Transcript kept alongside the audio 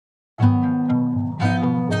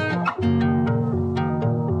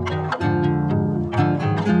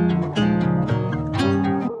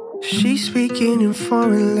in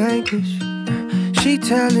foreign language. She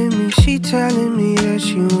telling me that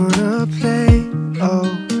she wanna play. Oh,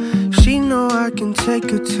 she know I can take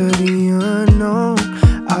her to the unknown.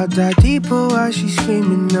 I'll dive deeper while she's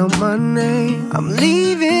screaming out my name. I'm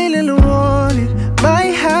leaving in the morning,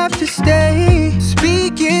 might have to stay.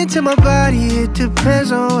 Speaking to my body, it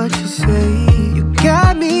depends on what you say. You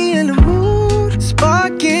got me in the mood,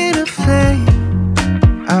 sparking a flame.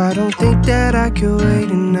 I don't think that I could wait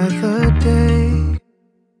another day.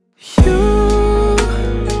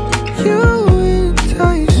 You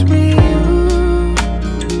entice me,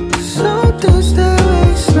 so does that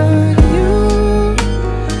waistline.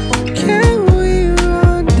 Can we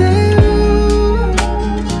rendezvous?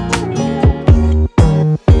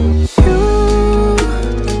 You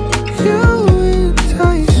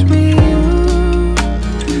entice me,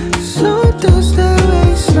 so does that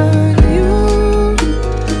waistline.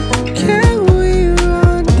 Can we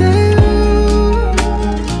rendezvous?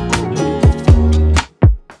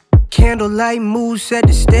 Candlelight mood set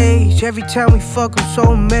the stage. Every time we fuck, I'm so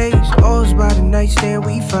amazed. Always by the nightstand,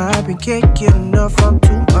 we vibe and can't get enough. I'm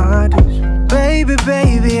too honest. Baby,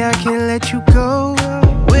 baby, I can't let you go.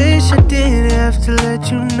 Wish I didn't have to let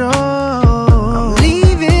you know. I'm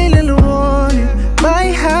leaving in the morning,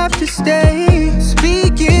 might have to stay.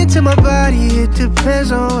 Speaking to my body, it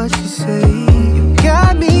depends on what you say.